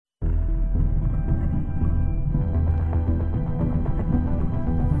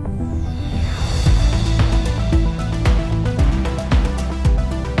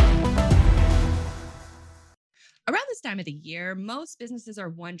time of the year, most businesses are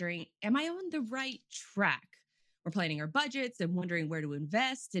wondering, am I on the right track? We're planning our budgets and wondering where to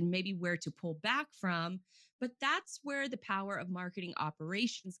invest and maybe where to pull back from. But that's where the power of marketing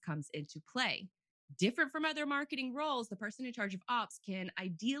operations comes into play. Different from other marketing roles, the person in charge of ops can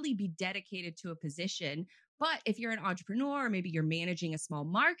ideally be dedicated to a position. But if you're an entrepreneur, or maybe you're managing a small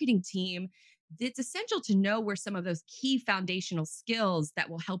marketing team, it's essential to know where some of those key foundational skills that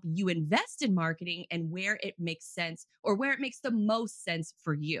will help you invest in marketing and where it makes sense or where it makes the most sense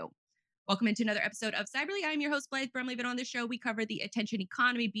for you. Welcome into another episode of Cyberly. I'm your host, Blythe Brumley, but on this show, we cover the attention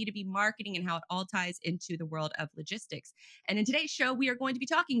economy, B2B marketing, and how it all ties into the world of logistics. And in today's show, we are going to be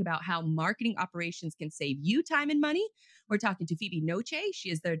talking about how marketing operations can save you time and money. We're talking to Phoebe Noche. She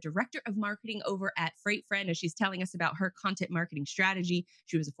is the director of marketing over at Freight Friend, and she's telling us about her content marketing strategy.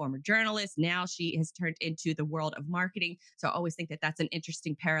 She was a former journalist. Now she has turned into the world of marketing. So I always think that that's an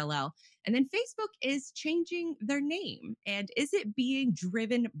interesting parallel. And then Facebook is changing their name. And is it being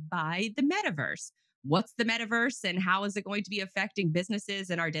driven by the metaverse? What's the metaverse and how is it going to be affecting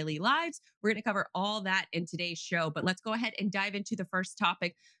businesses and our daily lives? We're going to cover all that in today's show. But let's go ahead and dive into the first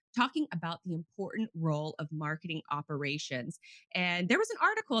topic, talking about the important role of marketing operations. And there was an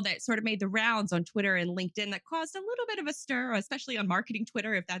article that sort of made the rounds on Twitter and LinkedIn that caused a little bit of a stir, especially on marketing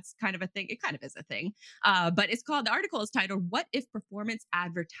Twitter, if that's kind of a thing. It kind of is a thing. But the article is titled, What If Performance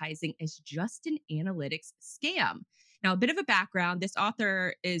Advertising is Just an Analytics Scam? Now, a bit of a background. This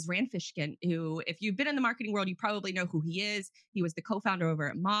author is Rand Fishkin, who, if you've been in the marketing world, you probably know who he is. He was the co-founder over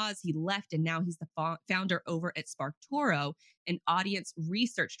at Moz. He left, and now he's the founder over at SparkToro, an audience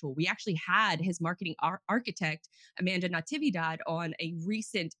research tool. We actually had his marketing architect, Amanda Natividad, on a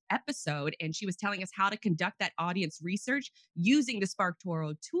recent episode, and she was telling us how to conduct that audience research using the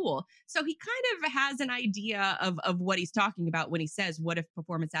SparkToro tool. So he kind of has an idea of what he's talking about when he says, what if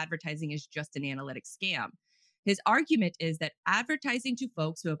performance advertising is just an analytics scam? His argument is that advertising to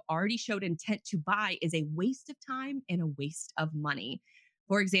folks who have already showed intent to buy is a waste of time and a waste of money.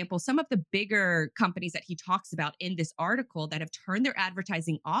 For example, some of the bigger companies that he talks about in this article that have turned their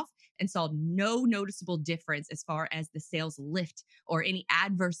advertising off and saw no noticeable difference as far as the sales lift or any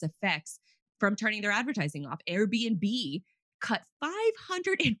adverse effects from turning their advertising off. Airbnb cut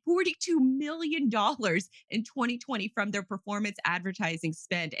 $542 million in 2020 from their performance advertising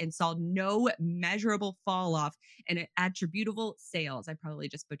spend and saw no measurable fall off in attributable sales. I probably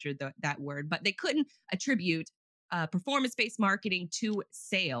just butchered that word, but they couldn't attribute performance-based marketing to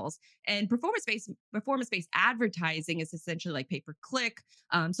sales. And performance-based advertising is essentially like pay-per-click,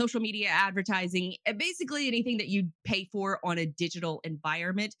 social media advertising, basically anything that you pay for on a digital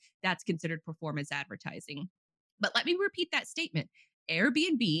environment, that's considered performance advertising. But let me repeat that statement.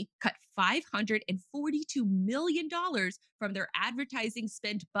 Airbnb cut $542 million from their advertising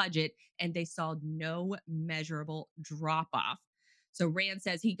spend budget, and they saw no measurable drop off. So Rand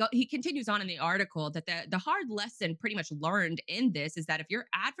says he continues on in the article that the hard lesson pretty much learned in this is that if you're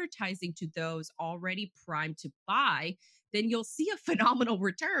advertising to those already primed to buy, then you'll see a phenomenal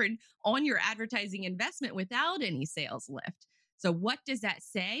return on your advertising investment without any sales lift. So what does that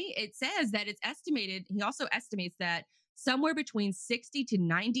say? It says that it's estimated, he also estimates that somewhere between 60 to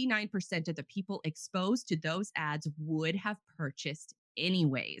 99% of the people exposed to those ads would have purchased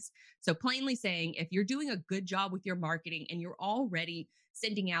anyways. So plainly saying, if you're doing a good job with your marketing and you're already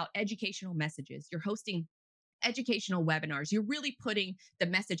sending out educational messages, you're hosting educational webinars, you're really putting the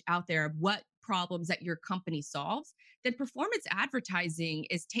message out there of what problems that your company solves, then performance advertising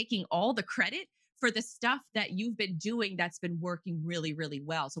is taking all the credit for the stuff that you've been doing that's been working really, really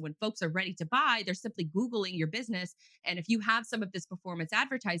well. So when folks are ready to buy, they're simply Googling your business. And if you have some of this performance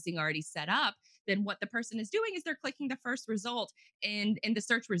advertising already set up, then what the person is doing is they're clicking the first result in the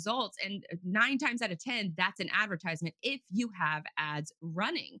search results. And 9 times out of 10, that's an advertisement if you have ads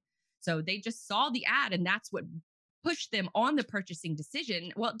running. So they just saw the ad and that's what pushed them on the purchasing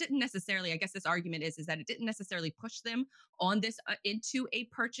decision. Well, it didn't necessarily, I guess this argument is that it didn't necessarily push them on this into a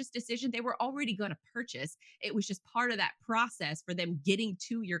purchase decision. They were already going to purchase. It was just part of that process for them getting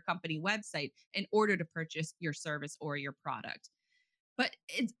to your company website in order to purchase your service or your product. But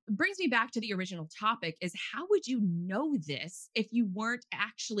it brings me back to the original topic is how would you know this if you weren't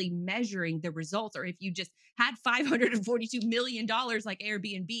actually measuring the results, or if you just had $542 million like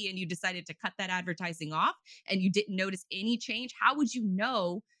Airbnb and you decided to cut that advertising off and you didn't notice any change? How would you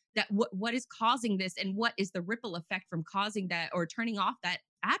know that what is causing this and what is the ripple effect from causing that or turning off that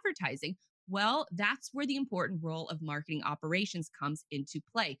advertising? Well, that's where the important role of marketing operations comes into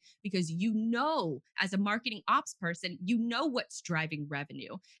play, because as a marketing ops person, you know what's driving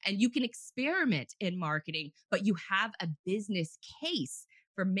revenue and you can experiment in marketing, but you have a business case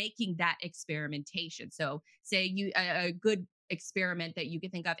for making that experimentation. So, say a good experiment that you can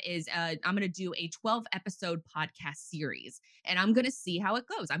think of is I'm going to do a 12 episode podcast series and I'm going to see how it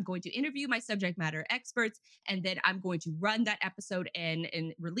goes. I'm going to interview my subject matter experts and then I'm going to run that episode and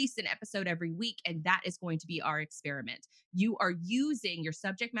release an episode every week. And that is going to be our experiment. You are using your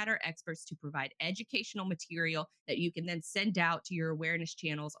subject matter experts to provide educational material that you can then send out to your awareness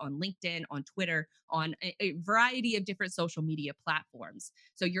channels on LinkedIn, on Twitter, on a variety of different social media platforms.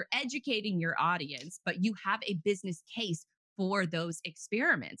 So you're educating your audience, but you have a business case for those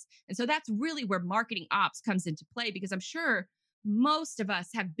experiments. And so that's really where marketing ops comes into play, because I'm sure most of us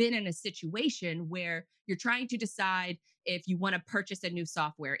have been in a situation where you're trying to decide if you want to purchase a new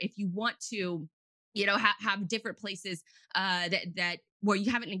software, if you want to, have different places that where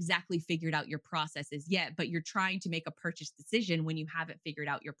you haven't exactly figured out your processes yet, but you're trying to make a purchase decision when you haven't figured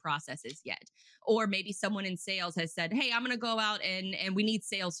out your processes yet. Or maybe someone in sales has said, hey, I'm going to go out and we need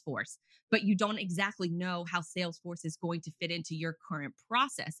Salesforce, but you don't exactly know how Salesforce is going to fit into your current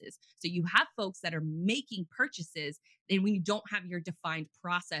processes. So you have folks that are making purchases and when you don't have your defined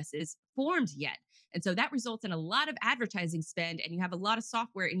processes formed yet. And so that results in a lot of advertising spend and you have a lot of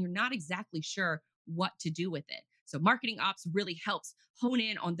software and you're not exactly sure what to do with it. So marketing ops really helps hone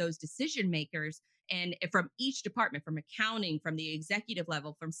in on those decision makers and from each department, from accounting, from the executive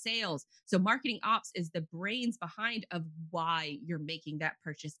level, from sales. So marketing ops is the brains behind of why you're making that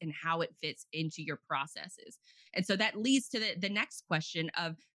purchase and how it fits into your processes. And so that leads to the next question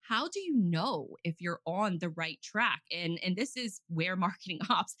of how do you know if you're on the right track? And this is where marketing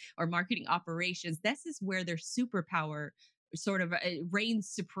ops or marketing operations, this is where their superpower sort of reigns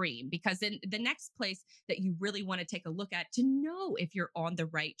supreme, because in the next place that you really want to take a look at to know if you're on the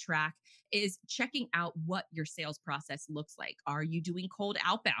right track is checking out what your sales process looks like. Are you doing cold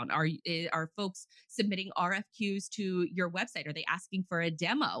outbound? Are folks submitting RFQs to your website? Are they asking for a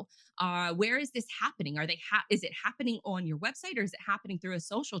demo? Where is this happening? Is it happening on your website or is it happening through a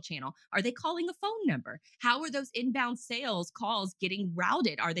social channel? Are they calling a phone number? How are those inbound sales calls getting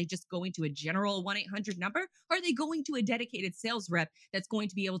routed? Are they just going to a general 1-800 number? Or are they going to a dedicated sales rep that's going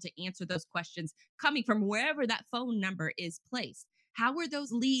to be able to answer those questions coming from wherever that phone number is placed? How are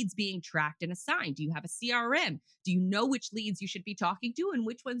those leads being tracked and assigned? Do you have a CRM? Do you know which leads you should be talking to and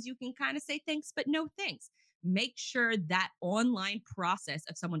which ones you can kind of say thanks, but no thanks? Make sure that online process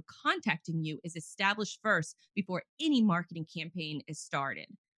of someone contacting you is established first before any marketing campaign is started.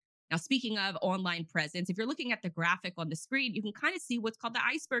 Now, speaking of online presence, if you're looking at the graphic on the screen, you can kind of see what's called the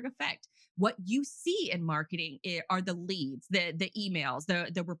iceberg effect. What you see in marketing are the leads, the emails,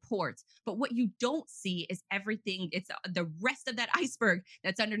 the reports. But what you don't see is everything. It's the rest of that iceberg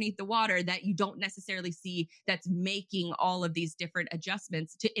that's underneath the water that you don't necessarily see, that's making all of these different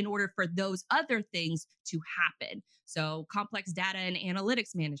adjustments in order for those other things to happen. So complex data and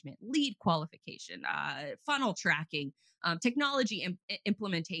analytics management, lead qualification, funnel tracking, technology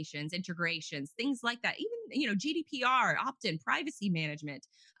implementations, integrations, things like that. Even GDPR, opt-in, privacy management,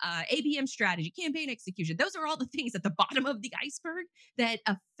 ABM strategy, campaign execution. Those are all the things at the bottom of the iceberg that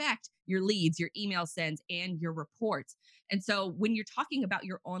affect your leads, your email sends, and your reports. And so when you're talking about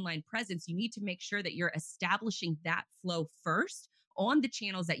your online presence, you need to make sure that you're establishing that flow first on the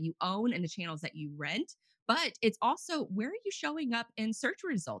channels that you own and the channels that you rent. But it's also, where are you showing up in search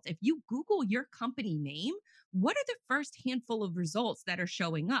results? If you Google your company name, what are the first handful of results that are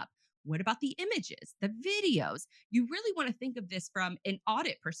showing up? What about the images, the videos? You really want to think of this from an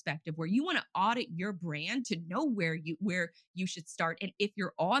audit perspective, where you want to audit your brand to know where you should start. And if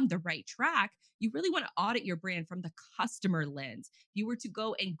you're on the right track, you really want to audit your brand from the customer lens. If you were to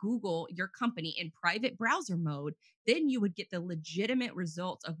go and Google your company in private browser mode, then you would get the legitimate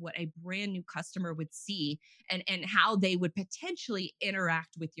results of what a brand new customer would see and how they would potentially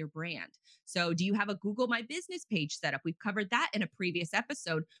interact with your brand. So, do you have a Google My Business page set up? We've covered that in a previous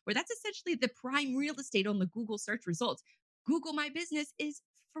episode, where that's essentially the prime real estate on the Google search results. Google My Business is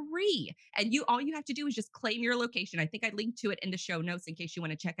free, and you all you have to do is just claim your location. I think I linked to it in the show notes in case you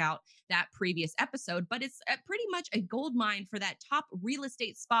want to check out that previous episode, but it's pretty much a gold mine for that top real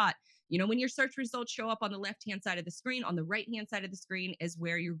estate spot. When your search results show up on the left hand side of the screen, on the right hand side of the screen is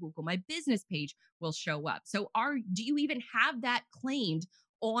where your Google My Business page will show up. So do you even have that claimed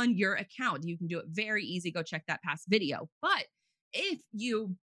on your account? You can do it very easy. Go check that past video. But if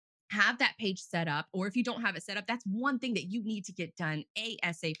you have that page set up, or if you don't have it set up, that's one thing that you need to get done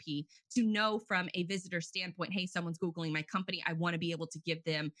ASAP to know from a visitor standpoint. Hey, someone's Googling my company. I want to be able to give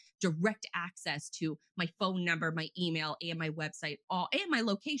them direct access to my phone number, my email, and my website, all and my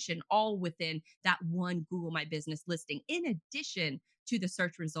location, all within that one Google My Business listing, in addition to the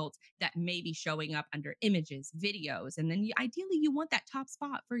search results that may be showing up under images, videos. And then ideally, you want that top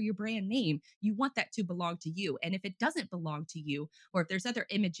spot for your brand name. You want that to belong to you. And if it doesn't belong to you, or if there's other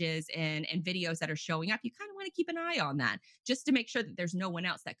images and videos that are showing up, you kind of want to keep an eye on that just to make sure that there's no one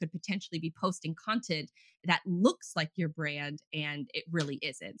else that could potentially be posting content that looks like your brand and it really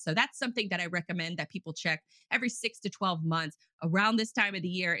isn't. So that's something that I recommend that people check every 6 to 12 months. Around this time of the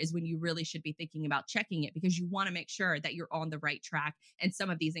year is when you really should be thinking about checking it, because you want to make sure that you're on the right track. And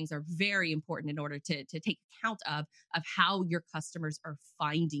some of these things are very important in order to take account of how your customers are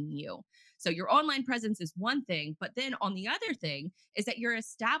finding you. So your online presence is one thing, but then on the other thing is that you're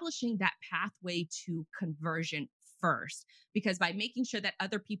establishing that pathway to conversion first, because by making sure that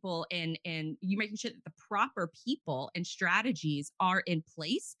other people and you making sure that the proper people and strategies are in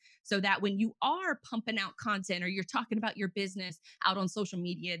place, so that when you are pumping out content or you're talking about your business out on social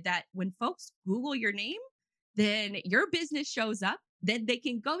media, that when folks Google your name, then your business shows up. Then they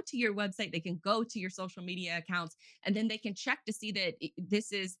can go to your website, they can go to your social media accounts, and then they can check to see that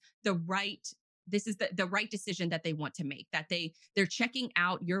this is the right, the right decision that they want to make, that they're checking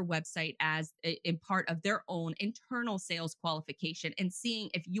out your website as in part of their own internal sales qualification and seeing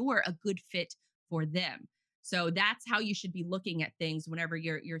if you're a good fit for them. So that's how you should be looking at things whenever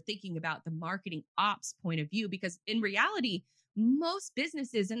you're thinking about the marketing ops point of view, because in reality, most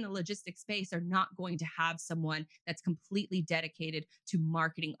businesses in the logistics space are not going to have someone that's completely dedicated to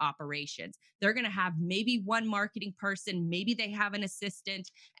marketing operations. They're going to have maybe one marketing person, maybe they have an assistant,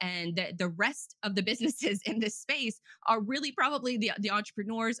 and the rest of the businesses in this space are really probably the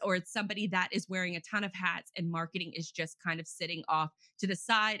entrepreneurs, or it's somebody that is wearing a ton of hats, and marketing is just kind of sitting off to the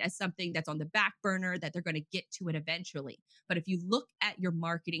side as something that's on the back burner that they're going to get to it eventually. But if you look at your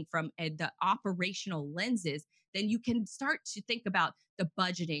marketing from the operational lenses, then you can start to think about the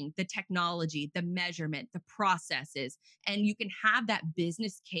budgeting, the technology, the measurement, the processes, and you can have that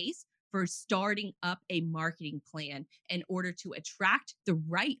business case for starting up a marketing plan in order to attract the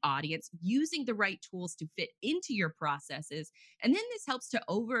right audience using the right tools to fit into your processes. And then this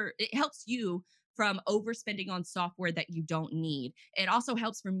it helps you from overspending on software that you don't need. It also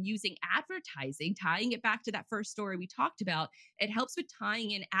helps from using advertising, tying it back to that first story we talked about. It helps with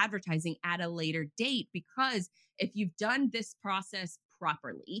tying in advertising at a later date, because if you've done this process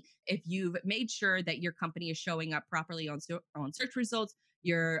properly, if you've made sure that your company is showing up properly on search results,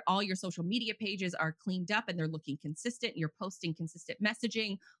 all your social media pages are cleaned up and they're looking consistent, you're posting consistent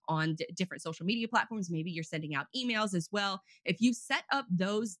messaging on different social media platforms, maybe you're sending out emails as well. If you set up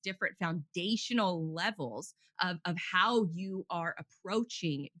those different foundational levels of how you are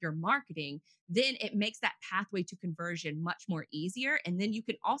approaching your marketing, then it makes that pathway to conversion much more easier. And then you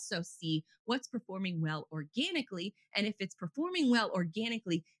can also see what's performing well organically. And if it's performing well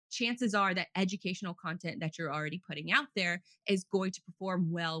organically, chances are that educational content that you're already putting out there is going to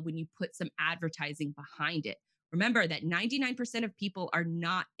perform well when you put some advertising behind it. Remember that 99% of people are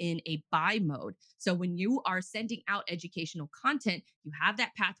not in a buy mode. So when you are sending out educational content, you have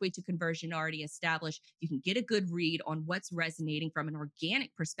that pathway to conversion already established. You can get a good read on what's resonating from an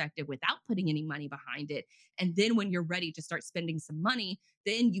organic perspective without putting any money behind it. And then when you're ready to start spending some money,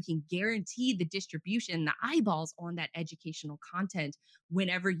 then you can guarantee the distribution, the eyeballs on that educational content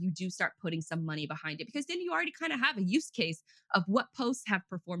whenever you do start putting some money behind it, because then you already kind of have a use case of what posts have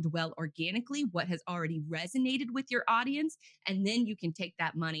performed well organically, what has already resonated with your audience. And then you can take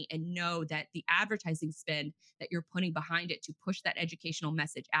that money and know that the advertising spend that you're putting behind it to push that educational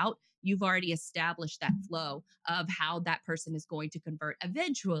message out, you've already established that flow of how that person is going to convert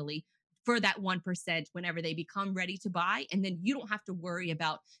eventually for that 1% whenever they become ready to buy. And then you don't have to worry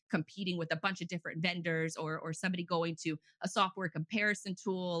about competing with a bunch of different vendors, or somebody going to a software comparison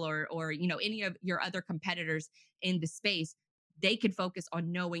tool, or any of your other competitors in the space. They can focus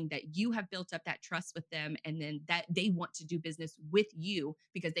on knowing that you have built up that trust with them, and then that they want to do business with you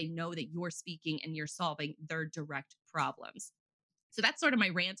because they know that you're speaking and you're solving their direct problems. So that's sort of my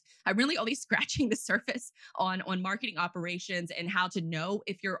rant. I'm really only scratching the surface on marketing operations and how to know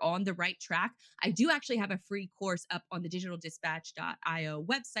if you're on the right track. I do actually have a free course up on the digitaldispatch.io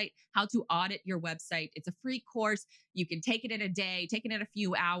website, how to audit your website. It's a free course. You can take it in a day, take it in a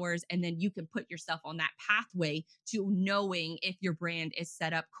few hours, and then you can put yourself on that pathway to knowing if your brand is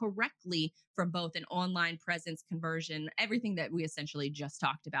set up correctly from both an online presence, conversion, everything that we essentially just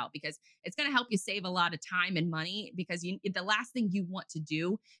talked about, because it's going to help you save a lot of time and money. Because the last thing you want to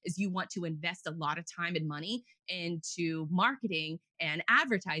do is you want to invest a lot of time and money into marketing and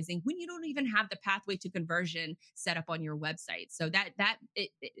advertising when you don't even have the pathway to conversion set up on your website. So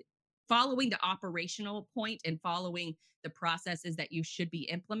following the operational point and following the processes that you should be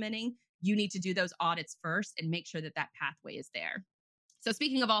implementing, you need to do those audits first and make sure that that pathway is there. So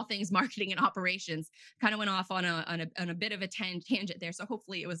speaking of all things marketing and operations, kind of went off on a bit of a tangent there. So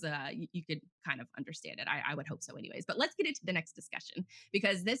hopefully it was you could kind of understand it. I would hope so, anyways. But let's get into the next discussion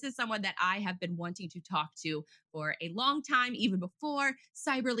because this is someone that I have been wanting to talk to for a long time, even before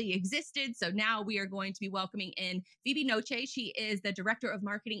Cyberly existed. So now we are going to be welcoming in Phoebe Noche. She is the director of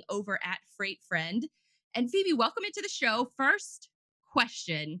marketing over at Freight Friend. And Phoebe, welcome into the show. First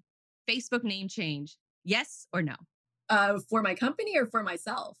question: Facebook name change, yes or no? For my company or for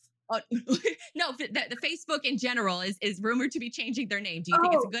myself? Oh, no, the Facebook in general is rumored to be changing their name. Do you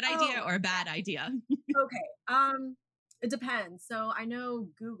think it's a Oh, good idea oh, or a bad idea? okay. It depends. So I know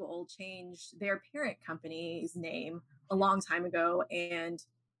Google changed their parent company's name a long time ago, and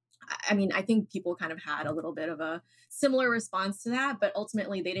I mean, I think people kind of had a little bit of a similar response to that, but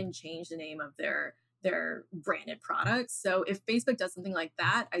ultimately they didn't change the name of their branded products. So if Facebook does something like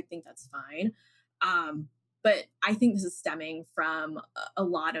that, I think that's fine. Um, but I think this is stemming from a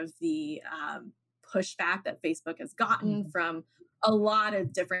lot of the pushback that Facebook has gotten Mhm. from a lot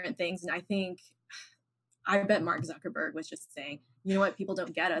of different things. And I bet Mark Zuckerberg was just saying, you know what, people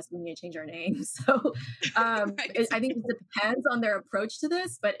don't get us. We need to change our name. So Right. I think it depends on their approach to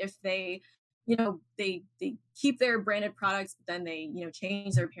this. But if they keep their branded products, but then they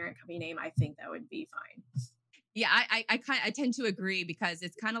change their parent company name, I think that would be fine. Yeah, I tend to agree because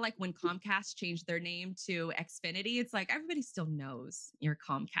it's kind of like when Comcast changed their name to Xfinity. It's like everybody still knows you're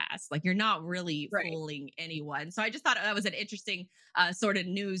Comcast. Like you're not really Right. fooling anyone. So I just thought that was an interesting sort of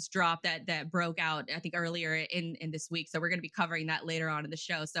news drop that broke out. I think earlier in this week. So we're going to be covering that later on in the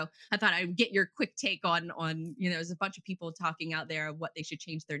show. So I thought I'd get your quick take on there's a bunch of people talking out there of what they should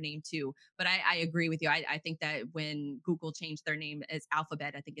change their name to. But I agree with you. I think that when Google changed their name as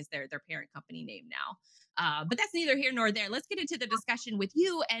Alphabet, I think is their parent company name now. But that's neither here nor there. Let's get into the discussion with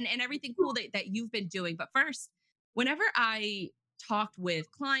you and everything cool that you've been doing. But first, whenever I talked with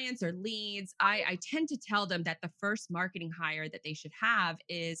clients or leads, I tend to tell them that the first marketing hire that they should have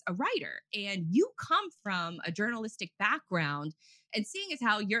is a writer. And you come from a journalistic background, and seeing as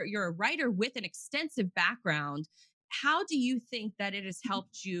how you're a writer with an extensive background, how do you think that it has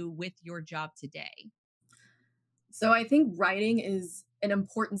helped you with your job today? So I think writing is an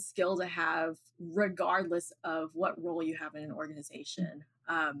important skill to have regardless of what role you have in an organization.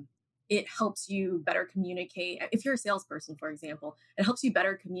 It helps you better communicate. If you're a salesperson, for example, it helps you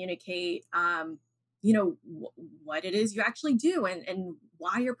better communicate, what it is you actually do and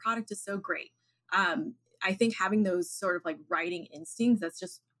why your product is so great. I think having those sort of like writing instincts, that's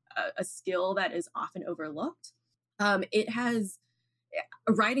just a skill that is often overlooked. It has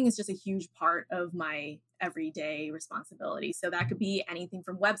Writing is just a huge part of my everyday responsibility. So that could be anything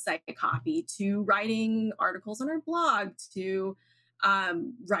from website copy to writing articles on our blog to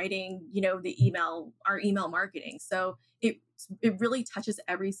writing, our email marketing. So it really touches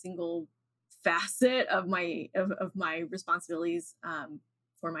every single facet of my responsibilities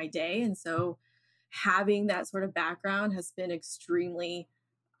for my day. And so having that sort of background has been extremely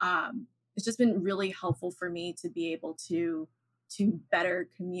it's just been really helpful for me to be able to better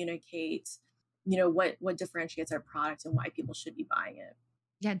communicate, what differentiates our product and why people should be buying it.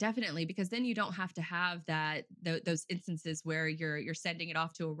 Yeah, definitely, because then you don't have to have those instances where you're sending it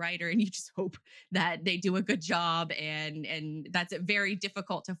off to a writer and you just hope that they do a good job, and that's very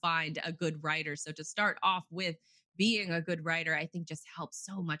difficult to find a good writer. So to start off with being a good writer, I think just helps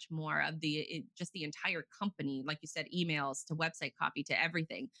so much more of just the entire company, like you said, emails to website copy to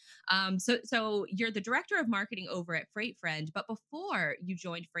everything. So you're the director of marketing over at Freight Friend, but before you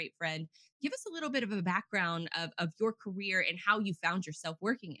joined Freight Friend, give us a little bit of a background of your career and how you found yourself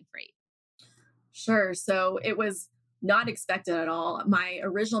working in freight. Sure. So it was not expected at all. My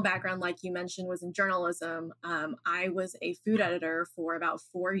original background, like you mentioned, was in journalism. I was a food editor for about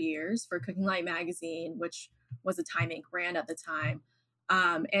 4 years for Cooking Light magazine, which was a Time Inc. brand at the time.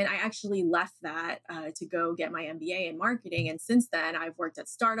 And I actually left that to go get my MBA in marketing. And since then, I've worked at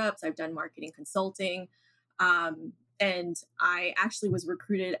startups, I've done marketing consulting. And I actually was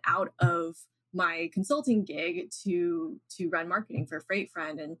recruited out of my consulting gig to run marketing for Freight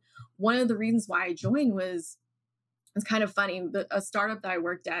Friend. And one of the reasons why I joined was it's kind of funny. A startup that I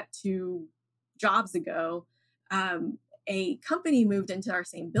worked at 2 jobs ago, a company moved into our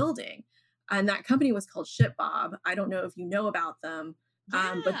same building, and that company was called ShipBob. I don't know if you know about them,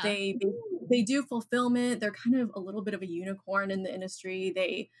 but Yeah. they do fulfillment. They're kind of a little bit of a unicorn in the industry.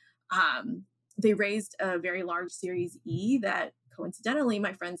 They raised a very large Series E that coincidentally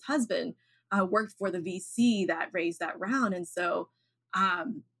my friend's husband worked for the VC that raised that round, and so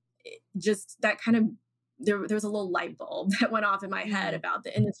just that kind of there was a little light bulb that went off in my head Mm. about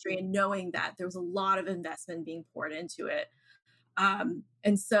the industry and knowing that there was a lot of investment being poured into it.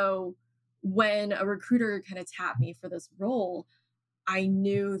 And so when a recruiter kind of tapped me for this role, I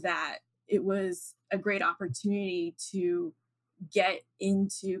knew that it was a great opportunity to get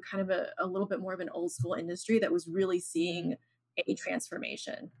into kind of a little bit more of an old school industry that was really Mhm. seeing a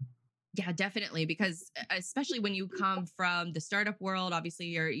transformation. Yeah, definitely. Because especially when you come from the startup world, obviously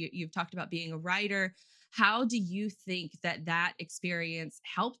you've talked about being a writer. How do you think that that experience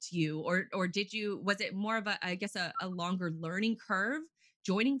helped you, or did you? Was it more of a, I guess, a longer learning curve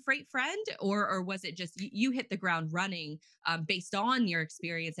joining Freight Friend, or was it just you hit the ground running based on your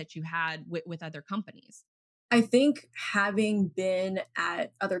experience that you had with other companies? I think having been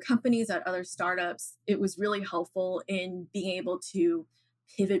at other companies, at other startups, it was really helpful in being able to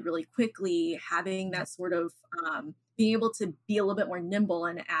pivot really quickly, having that sort of being able to be a little bit more nimble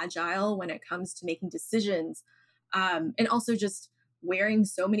and agile when it comes to making decisions, and also just wearing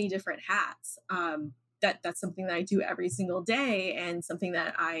so many different hats. That's something that I do every single day, and something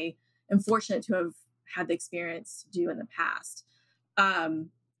that I am fortunate to have had the experience to do in the past.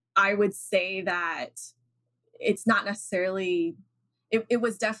 Um, I would say that it's not necessarily it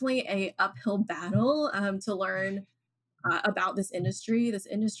was definitely a uphill battle to learn about this industry.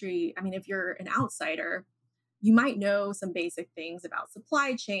 I mean, if you're an outsider, you might know some basic things about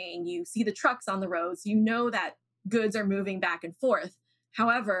supply chain. You see the trucks on the roads, you know that goods are moving back and forth.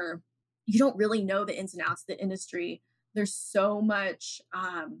 However, you don't really know the ins and outs of the industry. There's so much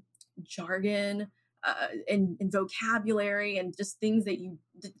jargon and vocabulary and just things that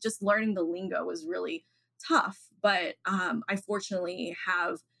just learning the lingo was really tough. But I fortunately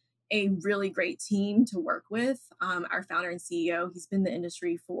have a really great team to work with. Our founder and CEO, he's been in the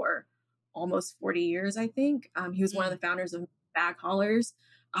industry for almost 40 years, I think. He was one of the founders of Bag Haulers.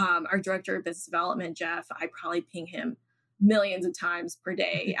 Our director of business development, Jeff, I probably ping him millions of times per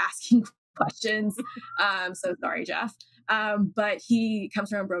day asking questions. So sorry, Jeff. But he comes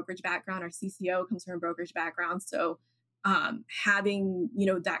from a brokerage background. Our CCO comes from a brokerage background. So having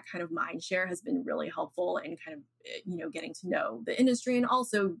that kind of mind share has been really helpful in kind of getting to know the industry, and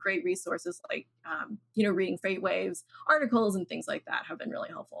also great resources like reading Freight Waves articles and things like that have been really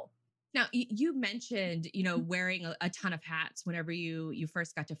helpful. Now, you mentioned, wearing a ton of hats whenever you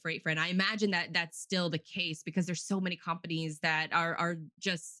first got to Freight Friend. I imagine that that's still the case because there's so many companies that are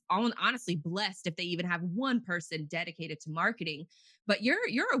just honestly blessed if they even have one person dedicated to marketing. But you're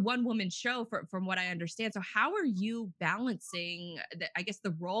a one woman show from what I understand. So how are you balancing I guess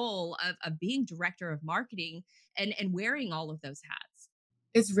the role of being director of marketing and wearing all of those hats?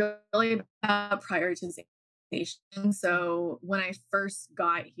 It's really about prioritization. So when I first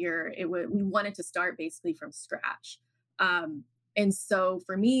got here, we wanted to start basically from scratch. Um, and so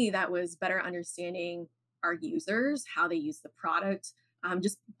for me, that was better understanding our users, how they use the product,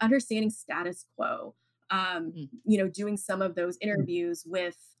 just understanding status quo. Doing some of those interviews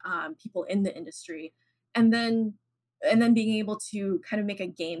with people in the industry, and then being able to kind of make a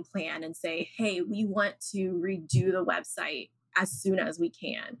game plan and say, hey, we want to redo the website as soon as we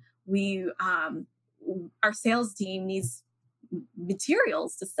can. We Our sales team needs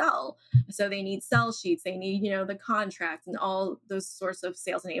materials to sell, so they need sell sheets, they need the contracts and all those sorts of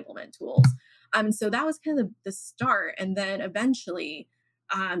sales enablement tools. So that was kind of the start, and then eventually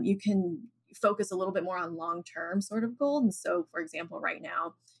you can focus a little bit more on long-term sort of goals. And so, for example, right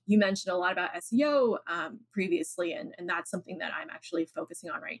now you mentioned a lot about SEO previously, and that's something that I'm actually focusing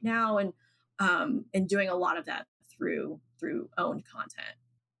on right now, and doing a lot of that through owned content.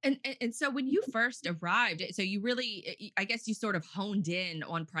 And so when you first arrived, so you really, I guess you sort of honed in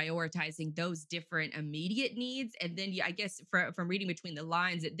on prioritizing those different immediate needs, and then I guess from reading between the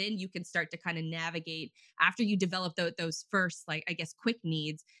lines, then you can start to kind of navigate after you develop those first, like I guess, quick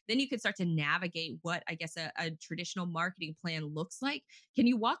needs. Then you can start to navigate what I guess a traditional marketing plan looks like. Can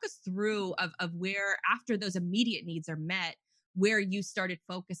you walk us through of where after those immediate needs are met? Where you started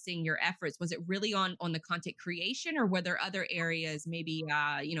focusing your efforts, was it really on the content creation, or were there other areas, maybe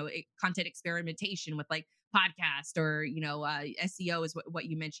content experimentation with like podcast, or SEO is what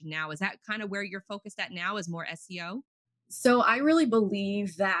you mentioned now? Is that kind of where you're focused at now, is more SEO? So I really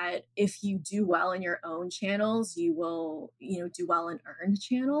believe that if you do well in your own channels, you will, do well in earned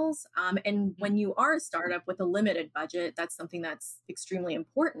channels. And Mhm. when you are a startup with a limited budget, that's something that's extremely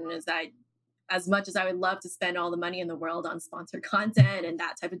important. Is that as much as I would love to spend all the money in the world on sponsored content and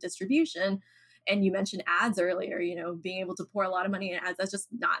that type of distribution, and you mentioned ads earlier, being able to pour a lot of money in ads, that's just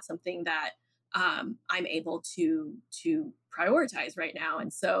not something that I'm able to prioritize right now.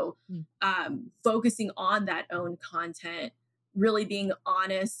 And so Mm. focusing on that own content, really being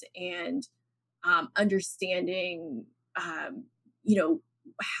honest and understanding, um, you know,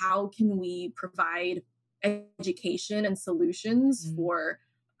 how can we provide education and solutions Mm.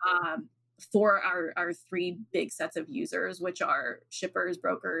 um, for our three big sets of users, which are shippers,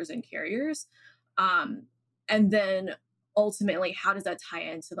 brokers, and carriers. Um, and then ultimately, how does that tie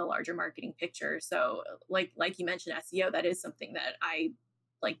into the larger marketing picture? So, like you mentioned, SEO, that is something that I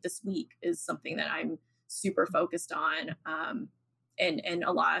like this week is something that I'm super focused on. And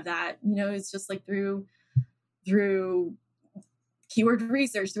a lot of that, is just like through keyword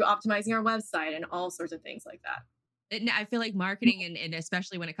research, through optimizing our website, and all sorts of things like that. I feel like marketing and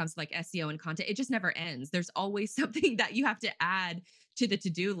especially when it comes to like SEO and content, it just never ends. There's always something that you have to add to the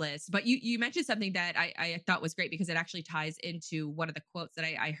to-do list. But you mentioned something that I thought was great because it actually ties into one of the quotes that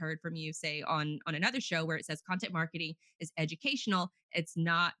I heard from you say on another show where it says content marketing is educational, it's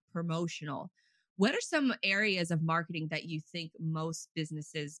not promotional. What are some areas of marketing that you think most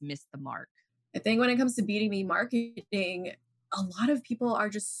businesses miss the mark? I think when it comes to B2B marketing, a lot of people are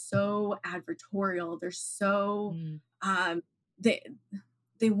just so advertorial. They're so Mm, um, they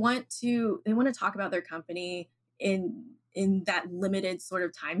they want to talk about their company in that limited sort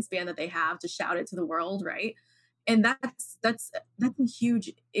of time span that they have to shout it to the world, right? And that's a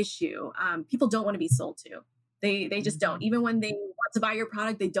huge issue. People don't want to be sold to. They just don't. mhm. Even when they want to buy your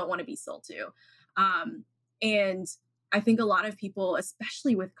product, they don't want to be sold to. Um, and I think a lot of people,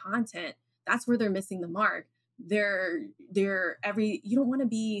 especially with content, that's where they're missing the mark. They're every you don't want to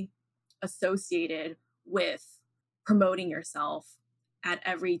be associated with promoting yourself at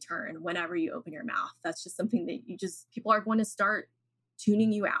every turn whenever you open your mouth. That's just something that people are going to start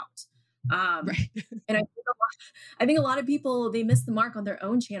tuning you out. Um, Right. and I think a lot of people, they miss the mark on their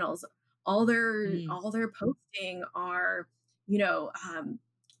own channels. All their Mm. all their posting are, you know,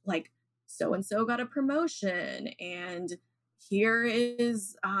 like so and so got a promotion, and here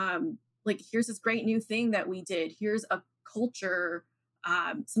is here's this great new thing that we did. Here's a culture,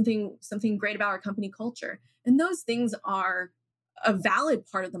 something great about our company culture. And those things are a valid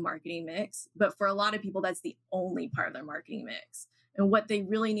part of the marketing mix, but for a lot of people, that's the only part of their marketing mix. And what they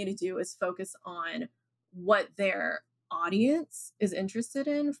really need to do is focus on what their audience is interested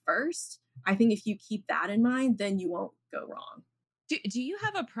in first. I think if you keep that in mind, then you won't go wrong. Do you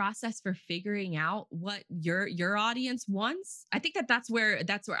have a process for figuring out what your audience wants? I think that that's where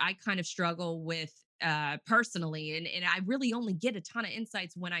I kind of struggle with personally, and I really only get a ton of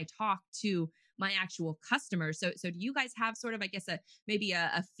insights when I talk to my actual customers. So do you guys have sort of, I guess, a maybe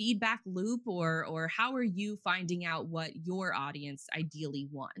a feedback loop, or how are you finding out what your audience ideally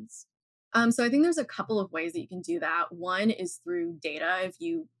wants? So I think there's a couple of ways that you can do that. One is through data. If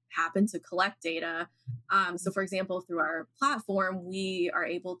you happen to collect data, so for example, through our platform, we are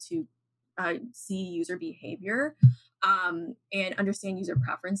able to see user behavior and understand user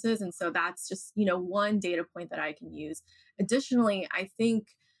preferences, and so that's just one data point that I can use. Additionally, I think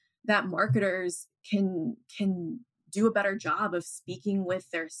that marketers can do a better job of speaking with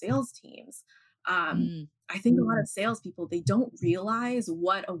their sales teams. Um, Mm, I think a lot of salespeople, they don't realize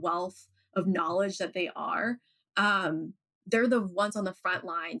what a wealth of knowledge that they are. Um, they're the ones on the front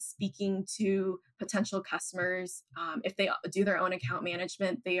line speaking to potential customers. If they do their own account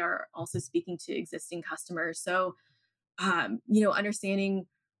management, they are also speaking to existing customers. So, understanding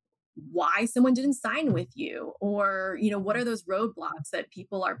why someone didn't sign with you, or what mm, are those roadblocks that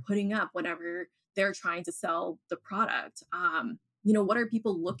people are putting up whenever they're trying to sell the product. What are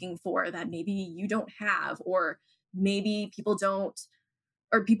people looking for that maybe you don't have, or maybe people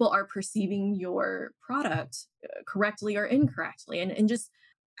are perceiving your product correctly or incorrectly, and just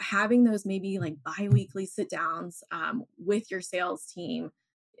having those maybe like biweekly sit downs with your sales team,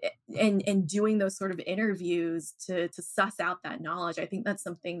 and doing those sort of interviews to suss out that knowledge. I think that's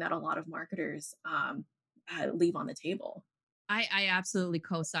something that a lot of marketers leave on the table. I absolutely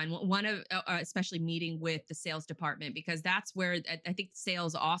co-sign one of especially meeting with the sales department, because that's where I think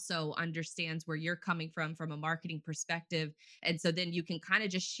sales also understands where you're coming from a marketing perspective, and so then you can kind of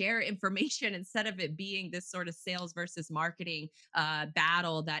just share information instead of it being this sort of sales versus marketing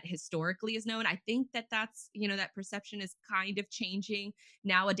battle that historically is known. I think that that's, that perception is kind of changing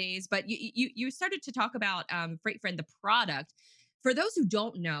nowadays. But you started to talk about Freight Friend, the product. For those who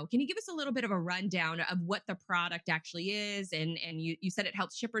don't know, can you give us a little bit of a rundown of what the product actually is? And you said it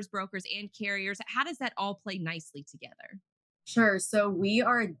helps shippers, brokers, and carriers. How does that all play nicely together? Sure. So we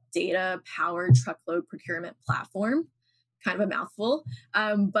are a data powered truckload procurement platform. Kind of a mouthful,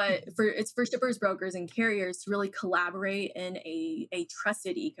 but it's for shippers, brokers, and carriers to really collaborate in a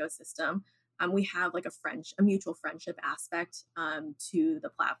trusted ecosystem. We have like a mutual friendship aspect to the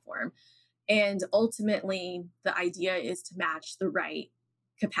platform, and ultimately the idea is to match the right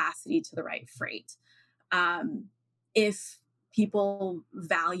capacity to the right freight. Um, if people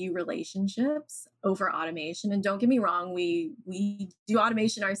value relationships over automation. And don't get me wrong, we do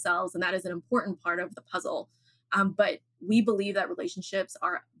automation ourselves, and that is an important part of the puzzle. But we believe that relationships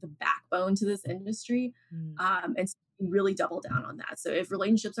are the backbone to this industry, Mm. and so we really double down on that. So if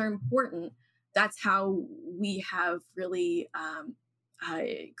relationships are important, that's how we have really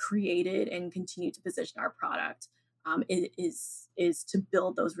created and continue to position our product. It is to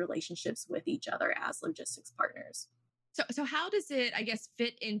build those relationships with each other as logistics partners. So how does it, I guess,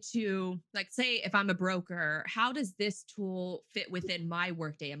 fit into, like, say if I'm a broker, how does this tool fit within my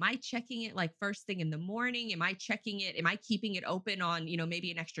workday? Am I checking it like first thing in the morning? Am I checking it? Am I keeping it open on,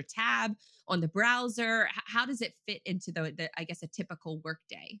 maybe an extra tab on the browser? How does it fit into the I guess a typical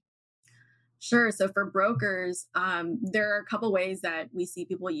workday? Sure. So for brokers, there are a couple ways that we see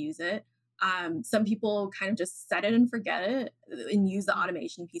people use it. Some people kind of just set it and forget it and use the Mm.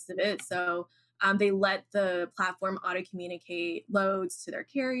 automation piece of it. So they let the platform auto communicate loads to their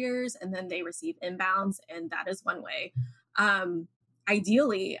carriers, and then they receive inbounds, and that is one way. Um,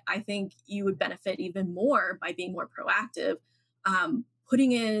 Ideally, I think you would benefit even more by being more proactive,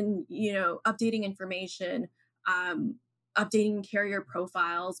 putting in, updating information, um, updating carrier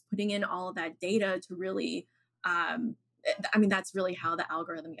profiles, putting in all of that data to really, um, I mean, that's really how the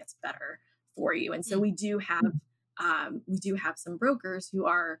algorithm gets better for you. And so we do have some brokers who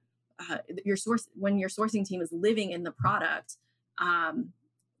are your source when your sourcing team is living in the product. Um,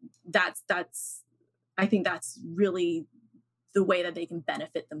 that's I think that's really the way that they can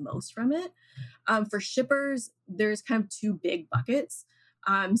benefit the most from it. For shippers, there's kind of two big buckets.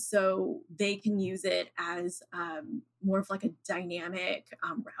 So they can use it as more of like a dynamic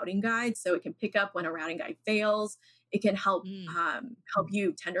routing guide. So it can pick up when a routing guide fails. It can Mm. help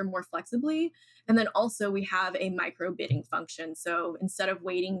you tender more flexibly. And then also we have a micro bidding function. So instead of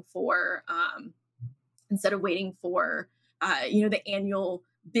waiting for the annual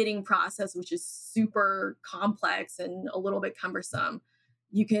bidding process, which is super complex and a little bit cumbersome,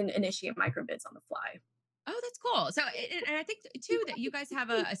 you can initiate micro bids on the fly. Oh, that's cool. So, and I think too that you guys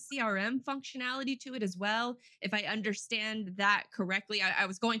have a CRM functionality to it as well. If I understand that correctly, I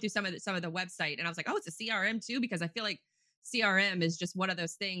was going through some of the website, and I was like, oh, it's a CRM too, because I feel like CRM is just one of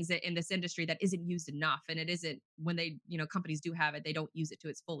those things that in this industry that isn't used enough, and it isn't when they, companies do have it, they don't use it to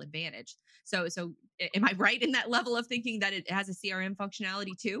its full advantage. So, am I right in that level of thinking that it has a CRM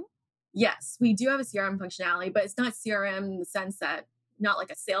functionality too? Yes, we do have a CRM functionality, but it's not CRM in the sense that not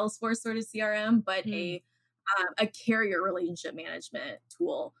like a Salesforce sort of CRM, but Hmm. a carrier relationship management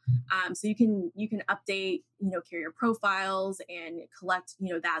tool. So you can update carrier profiles and collect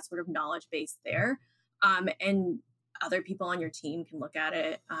that sort of knowledge base there, and other people on your team can look at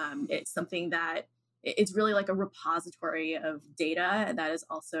it. It's something that it's really like a repository of data that is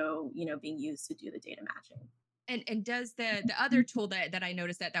also being used to do the data matching. And does the other tool that I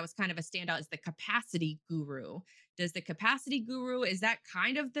noticed that was kind of a standout is the Capacity Guru. Does the Capacity Guru, is that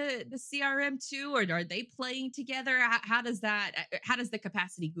kind of the CRM too, or are they playing together? How does the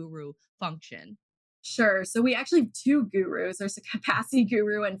Capacity Guru function? Sure. So we actually have two gurus. There's a capacity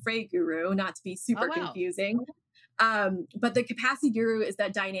guru and freight guru, not to be Oh super wow. confusing. But the capacity guru is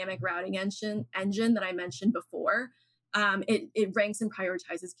that dynamic routing engine that I mentioned before. It ranks and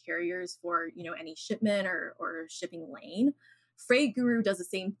prioritizes carriers for any shipment or shipping lane. Freight guru does the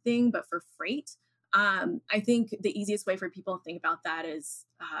same thing, but for freight. I think the easiest way for people to think about that is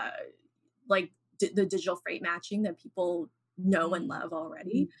like the digital freight matching that people know and Mm. love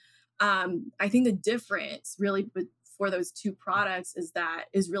already. I think the difference really for those two products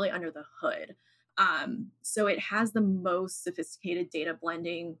is really under the hood. So it has the most sophisticated data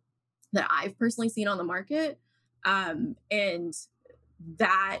blending that I've personally seen on the market, and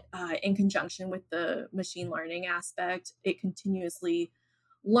that in conjunction with the machine learning aspect, it continuously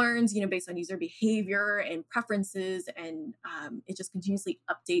learns, based on user behavior and preferences, and it just continuously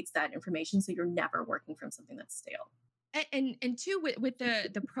updates that information, so you're never working from something that's stale. And two, with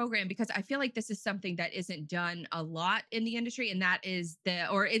the program, because I feel like this is something that isn't done a lot in the industry, and that is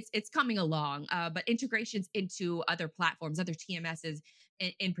or it's coming along, but integrations into other platforms, other TMSs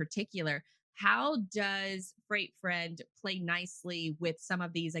in particular. How does Freight Friend play nicely with some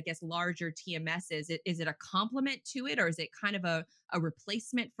of these, I guess, larger TMSs? Is it a complement to it, or is it kind of a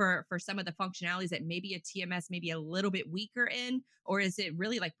replacement for some of the functionalities that maybe a TMS maybe a little bit weaker in? Or is it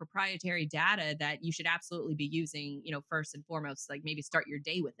really like proprietary data that you should absolutely be using, first and foremost, like maybe start your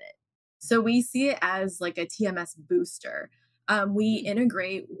day with it? So we see it as like a TMS booster. We Hmm.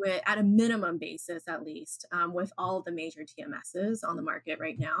 integrate with, at a minimum basis, at least, with all of the major TMSs on the market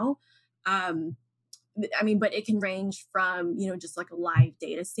right now. Um, I mean, but it can range from, just like a live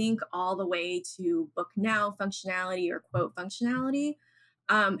data sync all the way to book now functionality or quote functionality.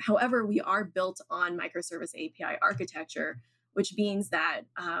 However, we are built on microservice API architecture, which means that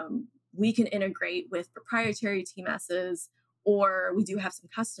we can integrate with proprietary TMSs, or we do have some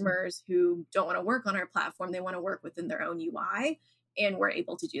customers who don't want to work on our platform. They want to work within their own UI, and we're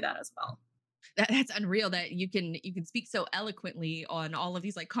able to do that as well. That's unreal that you can speak so eloquently on all of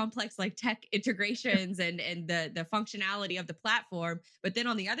these like complex like tech integrations and the functionality of the platform. But then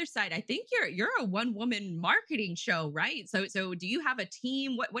on the other side, I think you're a one woman marketing show, right? So do you have a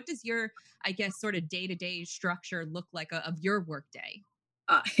team? What does your, I guess, sort of day to day structure look like of your workday?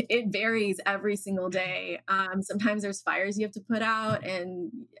 It varies every single day. Sometimes there's fires you have to put out, and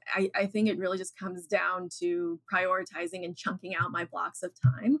I think it really just comes down to prioritizing and chunking out my blocks of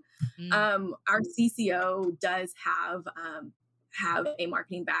time. Mm. Our CCO does have a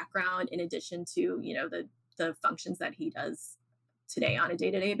marketing background in addition to the functions that he does today on a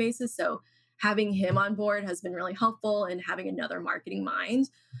day to day basis. So having him on board has been really helpful, and having another marketing mind.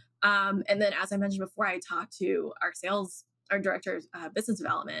 And then, as I mentioned before, I talked to our director of business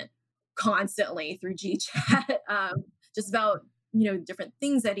development constantly through GChat, just about different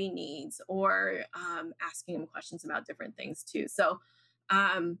things that he needs, or asking him questions about different things too. So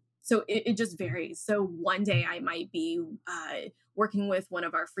it just varies. So one day I might be working with one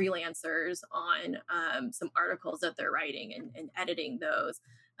of our freelancers on some articles that they're writing, and editing those.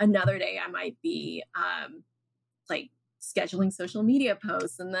 Another day I might be like scheduling social media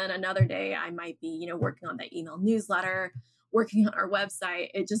posts, and then another day I might be working on the email newsletter, working on our website.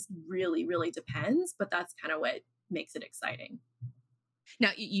 It just really really depends, but that's kind of what makes it exciting.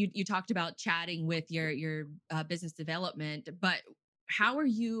 Now you talked about chatting with your business development, but how are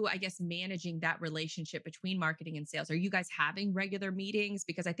you, I guess, managing that relationship between marketing and sales? Are you guys having regular meetings?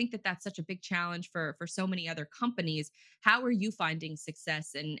 Because I think that that's such a big challenge for so many other companies. How are you finding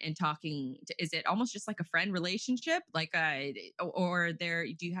success in talking? Is it almost just like a friend relationship, like or there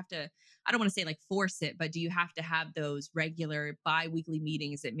do you have to? I don't want to say like force it, but do you have to have those regular bi-weekly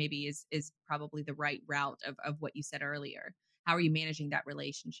meetings that maybe is probably the right route of what you said earlier? How are you managing that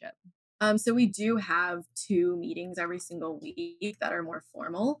relationship? So we do have two meetings every single week that are more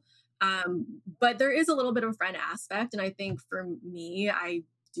formal. But there is a little bit of a friend aspect. And I think for me, I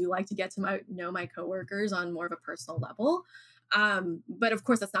do like to get to know my coworkers on more of a personal level. But of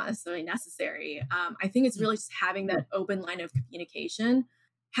course, that's not necessarily necessary. I think it's really just having that open line of communication.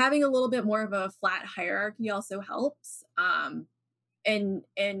 Having a little bit more of a flat hierarchy also helps. And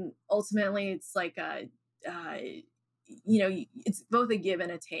ultimately, it's like it's both a give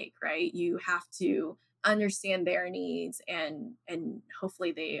and a take, right? You have to understand their needs, and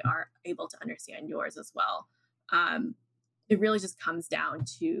hopefully they are able to understand yours as well. um it really just comes down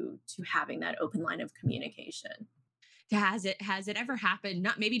to having that open line of communication. Has it ever happened,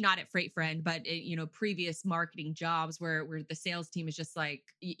 not maybe not at Freight Friend, but previous marketing jobs where the sales team is just like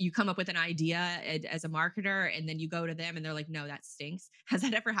you come up with an idea as a marketer and then you go to them and they're like, no, that stinks. Has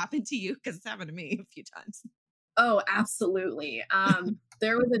that ever happened to you? Because it's happened to me a few times. Oh, absolutely.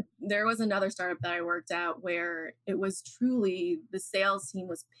 There was another startup that I worked at where it was truly the sales team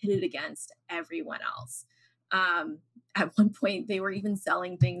was pitted against everyone else. At one point, they were even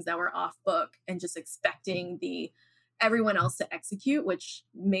selling things that were off book and just expecting the everyone else to execute, which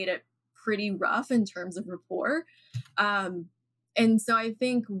made it pretty rough in terms of rapport. Um, and so I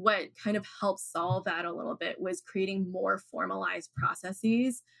think what kind of helped solve that a little bit was creating more formalized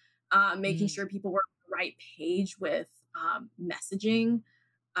processes, making Mm. sure people were on the right page with messaging.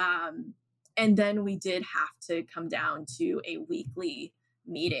 Um, and then we did have to come down to a weekly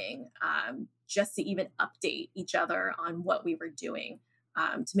meeting, just to even update each other on what we were doing,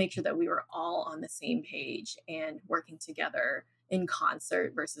 to make sure that we were all on the same page and working together in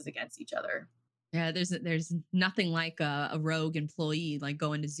concert versus against each other. Yeah, there's nothing like a rogue employee like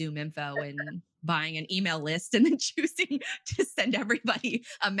going to Zoom Info and buying an email list and then choosing to send everybody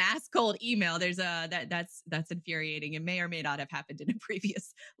a mass cold email. There's a that's infuriating. It may or may not have happened in a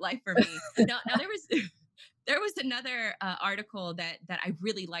previous life for me. Now there was there was another article that I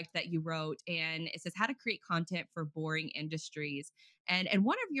really liked that you wrote, and it says how to create content for boring industries. And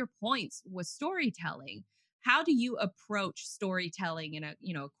one of your points was storytelling. How do you approach storytelling in a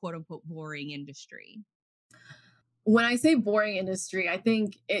quote unquote boring industry? When I say boring industry, I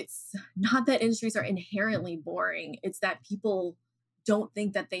think it's not that industries are inherently boring. It's that people don't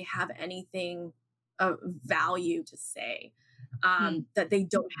think that they have anything of value to say, Hmm. that they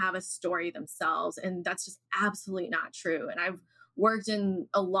don't have a story themselves. And that's just absolutely not true. And I've worked in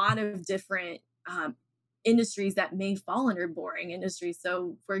a lot of different industries that may fall under boring industries.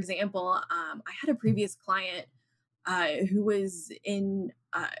 So, for example, I had a previous client who was in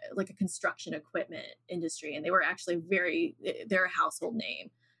like a construction equipment industry, and they were actually they're a household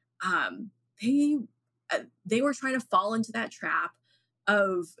name. Um, they they were trying to fall into that trap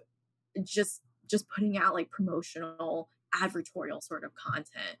of just putting out like promotional advertorial sort of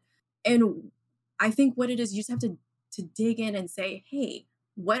content. And I think what it is, you just have to dig in and say, hey,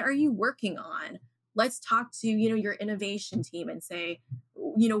 what are you working on? Let's talk to, your innovation team and say,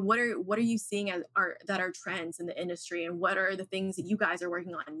 what are you seeing as are trends in the industry, and what are the things that you guys are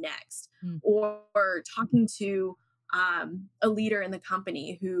working on next? Mm. Or talking to a leader in the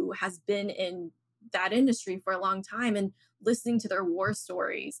company who has been in that industry for a long time, and listening to their war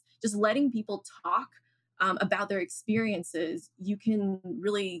stories, just letting people talk about their experiences. You can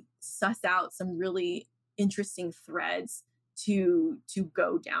really suss out some really interesting threads to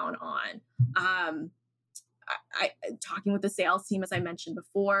go down on. Um, talking with the sales team, as I mentioned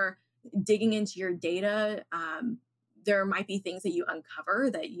before, digging into your data. There might be things that you uncover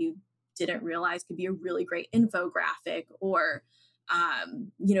that you didn't realize could be a really great infographic, or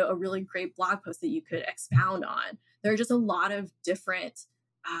a really great blog post that you could expound on. There are just a lot of different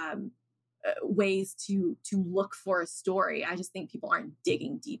um, ways to look for a story. I just think people aren't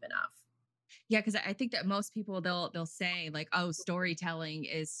digging deep enough. Yeah, because I think that most people they'll say like, "Oh, storytelling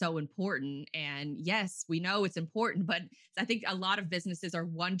is so important," and yes, we know it's important, but I think a lot of businesses are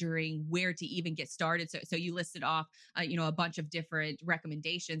wondering where to even get started. So you listed off, a bunch of different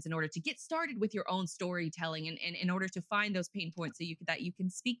recommendations in order to get started with your own storytelling, and in order to find those pain points that you can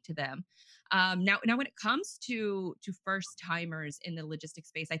speak to them. Now, when it comes to first timers in the logistics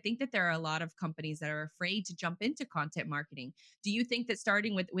space, I think that there are a lot of companies that are afraid to jump into content marketing. Do you think that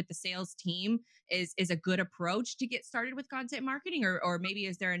starting with the sales team is a good approach to get started with content marketing, or maybe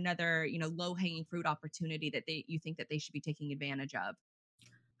is there another low hanging fruit opportunity that you think that they should be taking advantage of?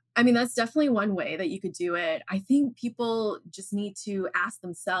 I mean, that's definitely one way that you could do it. I think people just need to ask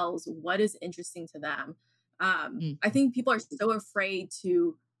themselves what is interesting to them. Mm. I think people are so afraid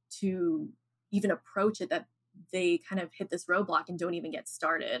to even approach it that they kind of hit this roadblock and don't even get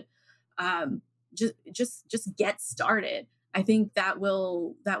started. Um, just get started. I think that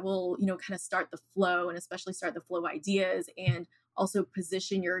will kind of start the flow, and especially start the flow ideas, and also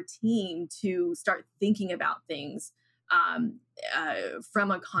position your team to start thinking about things um,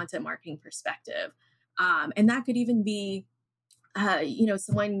 from a content marketing perspective. And that could even be,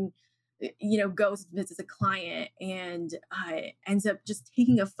 someone, goes visits a client and ends up just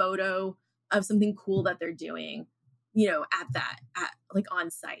taking a photo of something cool that they're doing, at like on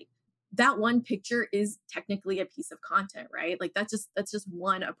site. That one picture is technically a piece of content, right? Like that's just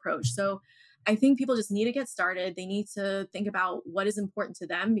one approach. So I think people just need to get started. They need to think about what is important to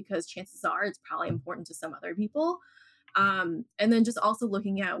them, because chances are it's probably important to some other people. And then just also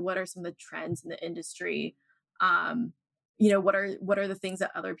looking at what are some of the trends in the industry. um, what are the things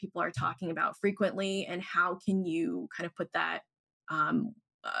that other people are talking about frequently, and how can you kind of put that,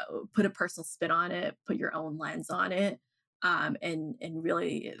 put a personal spin on it, put your own lens on it. And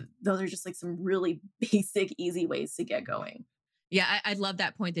really, those are just like some really basic easy ways to get going. Yeah, I love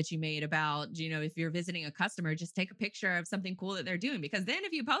that point that you made about, if you're visiting a customer, just take a picture of something cool that they're doing. Because then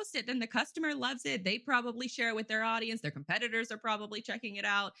if you post it, then the customer loves it. They probably share it with their audience. Their competitors are probably checking it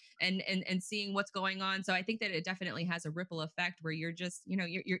out and seeing what's going on. So I think that it definitely has a ripple effect where you're just,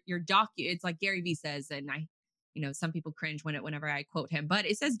 it's like Gary Vee says, and some people cringe whenever I quote him, but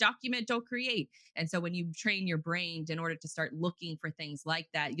it says document, don't create. And so when you train your brain in order to start looking for things like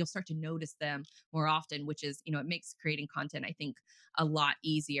that, you'll start to notice them more often, which is, it makes creating content, I think, a lot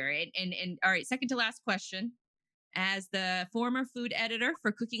easier. And all right, second to last question. As the former food editor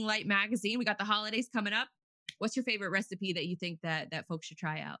for Cooking Light magazine, we got the holidays coming up. What's your favorite recipe that you think that folks should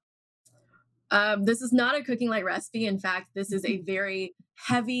try out? This is not a cooking light recipe. In fact, this is a very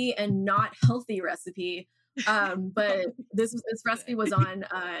heavy and not healthy recipe. But this recipe was Good. on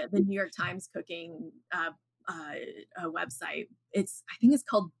the New York Times cooking website. I think it's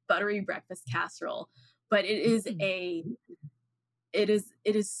called buttery breakfast casserole, but Mm. it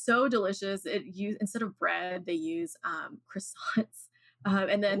is so delicious. Instead of bread, they use croissants.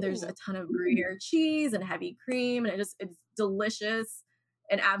 And then there's a Ooh. ton of Gruyere cheese and heavy cream, and it's delicious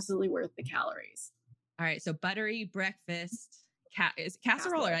and absolutely worth the calories. All right, so buttery breakfast is it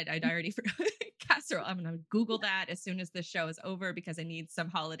casserole, or Casserole. I already forgot casserole. I'm gonna Google that as soon as the show is over because I need some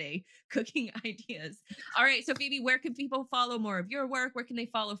holiday cooking ideas. All right, so Phoebe, where can people follow more of your work? Where can they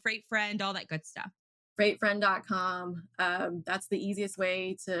follow Freight Friend? All that good stuff. Freightfriend.com. That's the easiest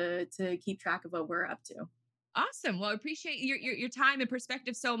way to keep track of what we're up to. Awesome. Well, I appreciate your time and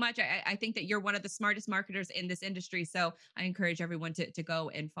perspective so much. I think that you're one of the smartest marketers in this industry. So I encourage everyone to go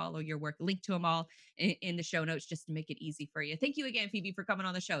and follow your work. Link to them all in the show notes just to make it easy for you. Thank you again, Phoebe, for coming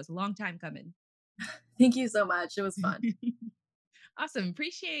on the show. It's a long time coming. Thank you so much. It was fun. Awesome.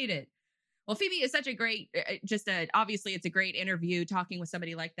 Appreciate it. Well, Phoebe is such a great, obviously it's a great interview talking with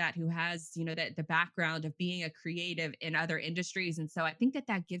somebody like that who has, that the background of being a creative in other industries. And so I think that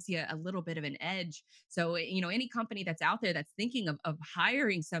that gives you a little bit of an edge. So, any company that's out there that's thinking of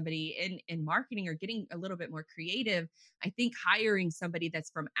hiring somebody in marketing or getting a little bit more creative, I think hiring somebody that's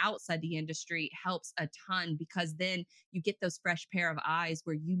from outside the industry helps a ton because then you get those fresh pair of eyes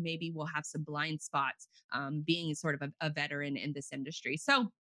where you maybe will have some blind spots being sort of a veteran in this industry. So,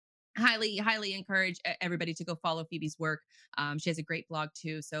 highly encourage everybody to go follow Phoebe's work. She has a great blog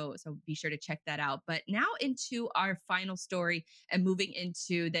too, so be sure to check that out. But now into our final story and moving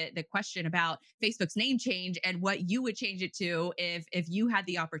into the question about Facebook's name change and what you would change it to if you had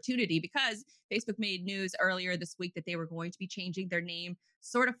the opportunity, because Facebook made news earlier this week that they were going to be changing their name,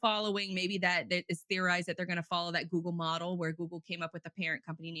 sort of following maybe that is theorized that they're going to follow that Google model where Google came up with the parent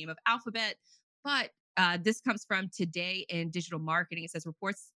company name of Alphabet. But this comes from Today in Digital Marketing. It says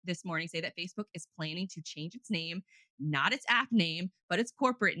reports this morning say that Facebook is planning to change its name, not its app name, but its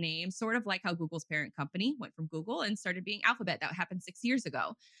corporate name, sort of like how Google's parent company went from Google and started being Alphabet. That happened 6 years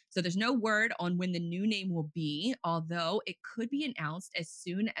ago. So there's no word on when the new name will be, although it could be announced as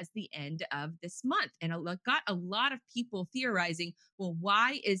soon as the end of this month. And I got a lot of people theorizing, well,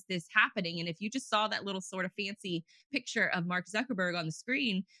 why is this happening? And if you just saw that little sort of fancy picture of Mark Zuckerberg on the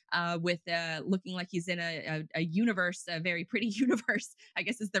screen, with looking like he's in a universe, a very pretty universe, I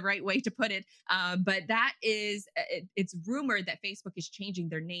guess is the right way to put it. But that is, it's rumored that Facebook is changing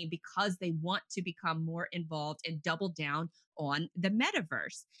their name because they want to become more involved and double down on the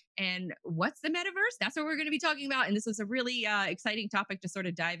metaverse. And what's the metaverse? That's what we're going to be talking about. And this is a really exciting topic to sort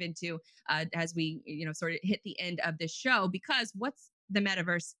of dive into as we, sort of hit the end of this show, because what's the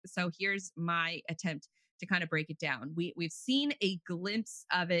metaverse? So here's my attempt to kind of break it down. We've seen a glimpse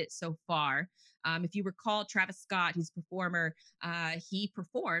of it so far. If you recall, Travis Scott, who's a performer, he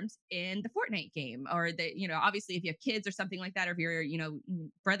performed in the Fortnite game, or obviously if you have kids or something like that, or if you're,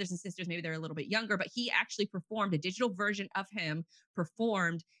 brothers and sisters, maybe they're a little bit younger, but he actually performed a digital version of him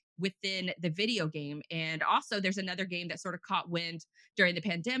performed within the video game. And also there's another game that sort of caught wind during the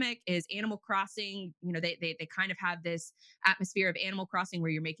pandemic is Animal Crossing. They kind of have this atmosphere of Animal Crossing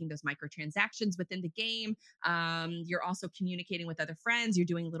where you're making those microtransactions within the game. You're also communicating with other friends. You're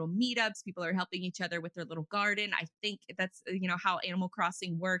doing little meetups. People are helping each other with their little garden. I think that's how Animal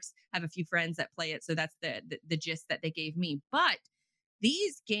Crossing works. I have a few friends that play it, so that's the gist that they gave me. But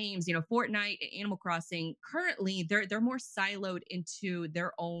these games, Fortnite, Animal Crossing, currently they're more siloed into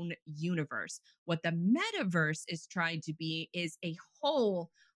their own universe. What the metaverse is trying to be is a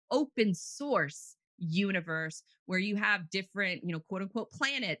whole open source universe where you have different, quote unquote,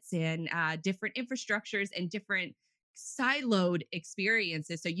 planets and different infrastructures and different siloed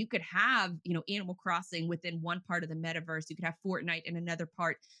experiences. So you could have, Animal Crossing within one part of the metaverse. You could have Fortnite in another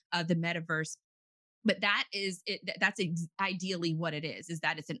part of the metaverse, but that is it. Ideally what it is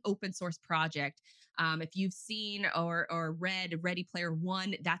that it's an open source project. If you've seen or read Ready Player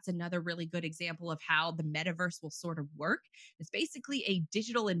One, that's another really good example of how the metaverse will sort of work. It's basically a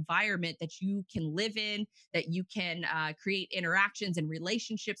digital environment that you can live in, that you can create interactions and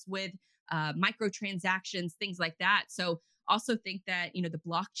relationships with, microtransactions, things like that. So also think that the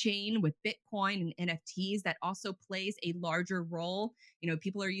blockchain with Bitcoin and NFTs, that also plays a larger role.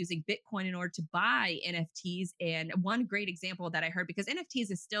 People are using Bitcoin in order to buy NFTs. And one great example that I heard, because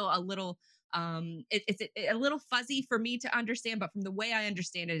NFTs is still a little it's a little fuzzy for me to understand, but from the way I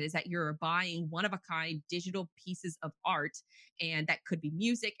understand it is that you're buying one of a kind digital pieces of art, and that could be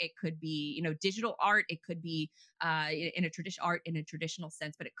music, it could be digital art, it could be in a traditional art in a traditional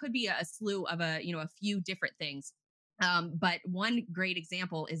sense, but it could be a slew of a few different things. But one great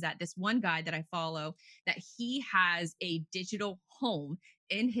example is that this one guy that I follow, that he has a digital home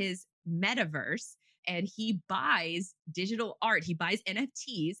in his metaverse, and he buys digital art. He buys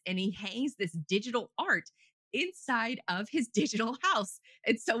NFTs and he hangs this digital art inside of his digital house.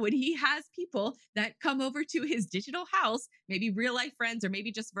 And so when he has people that come over to his digital house, maybe real life friends or maybe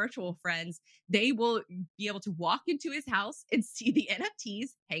just virtual friends, they will be able to walk into his house and see the NFTs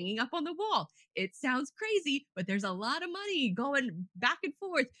hanging up on the wall. It sounds crazy, but there's a lot of money going back and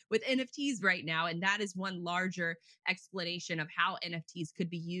forth with NFTs right now. And that is one larger explanation of how NFTs could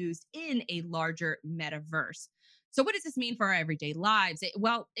be used in a larger metaverse. So what does this mean for our everyday lives?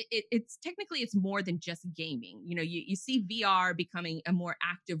 It's technically it's more than just gaming. You see VR becoming a more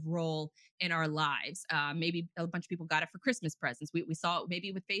active role in our lives. Maybe a bunch of people got it for Christmas presents. We saw it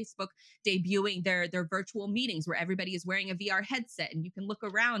maybe with Facebook debuting their virtual meetings where everybody is wearing a VR headset and you can look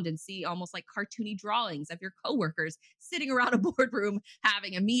around and see almost like cartoony drawings of your coworkers sitting around a boardroom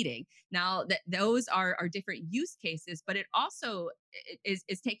having a meeting. Now that those are different use cases, but it also is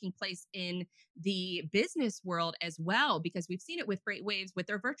taking place in the business world as well, because we've seen it with Great Waves with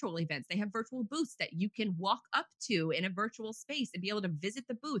their virtual events. They have virtual booths that you can walk up to in a virtual space and be able to visit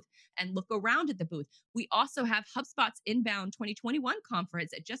the booth and look around at the booth. We also have HubSpot's Inbound 2021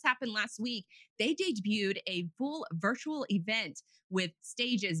 conference that just happened last week. They debuted a full virtual event with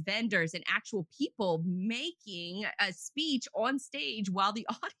stages, vendors, and actual people making a speech on stage while the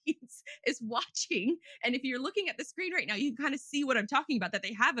audience is watching. And if you're looking at the screen right now, you can kind of see what I'm talking about, that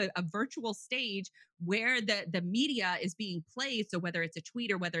they have a virtual stage where the media is being played. So whether it's a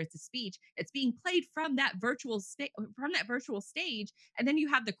tweet or whether it's a speech, it's being played from that virtual stage. And then you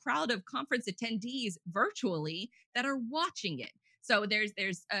have the crowd of conference attendees virtually that are watching it. So there's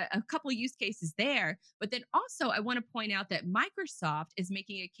a couple use cases there, but then also I want to point out that Microsoft is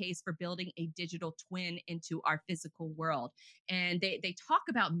making a case for building a digital twin into our physical world, and they talk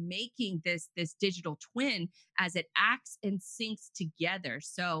about making this digital twin as it acts and syncs together.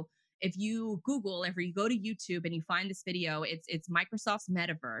 So if you Google, if you go to YouTube and you find this video, it's Microsoft's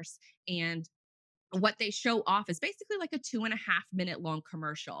Metaverse, and what they show off is basically like a 2.5 minute long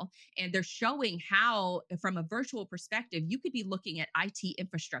commercial. And they're showing how, from a virtual perspective, you could be looking at IT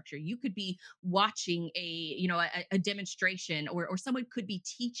infrastructure. You could be watching a demonstration, or someone could be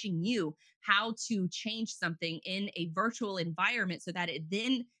teaching you how to change something in a virtual environment so that it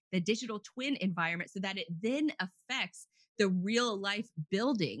then, the digital twin environment, so that it then affects the real life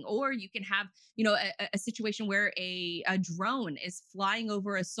building. Or you can have a situation where a drone is flying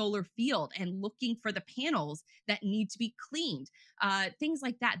over a solar field and looking for the panels that need to be cleaned. Things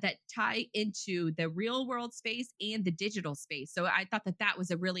like that that tie into the real world space and the digital space. So I thought that that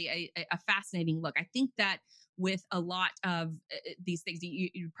was a really a fascinating look. I think that with a lot of these things,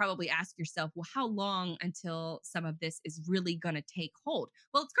 you probably ask yourself, well, how long until some of this is really going to take hold?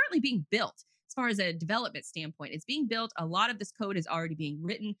 Well, it's currently being built. As far as a development standpoint, it's being built. A lot of this code is already being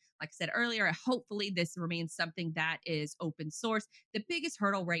written. Like I said earlier, hopefully this remains something that is open source. The biggest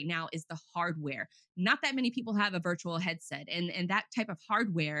hurdle right now is the hardware. Not that many people have a virtual headset, and that type of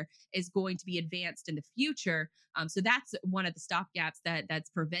hardware is going to be advanced in the future. So that's one of the stopgaps that's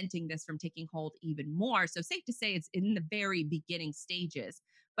preventing this from taking hold even more. So safe to say it's in the very beginning stages.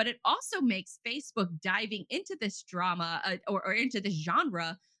 But it also makes Facebook diving into this drama, or into this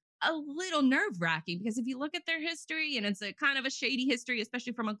genre, a little nerve wracking, because if you look at their history, and it's a kind of a shady history,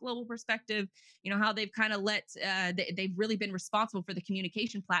 especially from a global perspective, how they've kind of they've really been responsible for the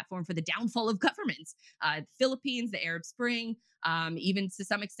communication platform for the downfall of governments, Philippines, the Arab Spring, even to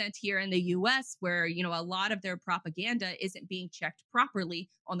some extent here in the US, where, a lot of their propaganda isn't being checked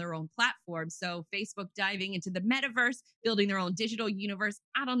properly on their own platform. So Facebook diving into the metaverse, building their own digital universe,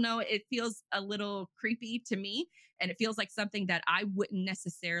 I don't know, it feels a little creepy to me. And it feels like something that I wouldn't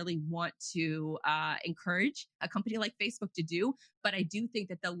necessarily want to encourage a company like Facebook to do. But I do think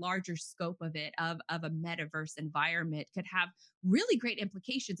that the larger scope of it, of a metaverse environment, could have really great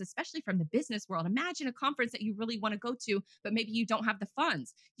implications, especially from the business world. Imagine a conference that you really want to go to, but maybe you don't have the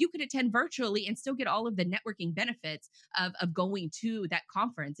funds. You could attend virtually and still get all of the networking benefits of going to that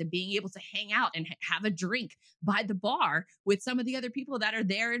conference and being able to hang out and have a drink by the bar with some of the other people that are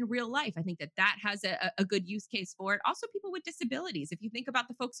there in real life. I think that that has a good use case for it. Also, people with disabilities. If you think about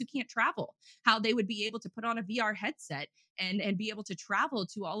the folks who can't travel, how they would be able to put on a VR headset and be able to travel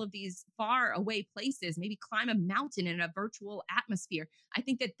to all of these far away places, maybe climb a mountain in a virtual atmosphere. I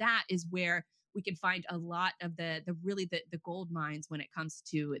think that that is where we can find a lot of the gold mines when it comes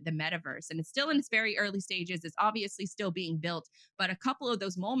to the metaverse. And it's still in its very early stages. It's obviously still being built, but a couple of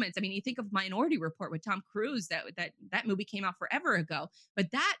those moments, I mean, you think of Minority Report with Tom Cruise, that movie came out forever ago,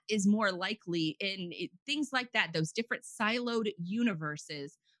 but that is more likely in things like that. Those different siloed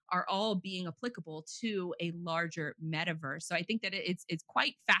universes are all being applicable to a larger metaverse. So I think that it's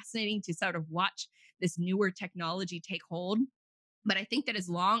quite fascinating to sort of watch this newer technology take hold. But I think that as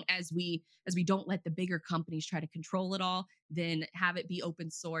long as we don't let the bigger companies try to control it all, then have it be open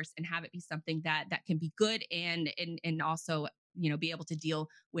source and have it be something that can be good, and also be able to deal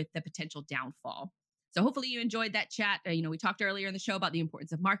with the potential downfall. So hopefully you enjoyed that chat. We talked earlier in the show about the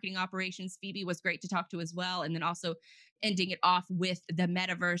importance of marketing operations. Phoebe was great to talk to as well, and then also ending it off with the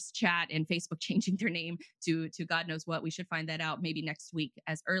metaverse chat and Facebook changing their name to God knows what. We should find that out maybe next week,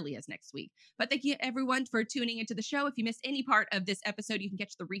 as early as next week. But thank you everyone for tuning into the show. If you missed any part of this episode, you can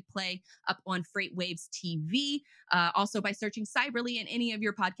catch the replay up on FreightWaves TV. Also by searching Cyberly in any of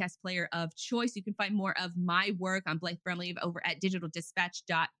your podcast player of choice. You can find more of my work. I'm Blythe Brumleve over at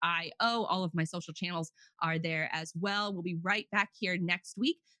digitaldispatch.io. All of my social channels are there as well. We'll be right back here next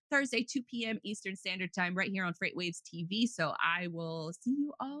week, Thursday, 2 p.m. Eastern Standard Time, right here on FreightWaves TV. So I will see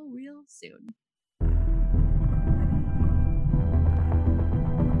you all real soon.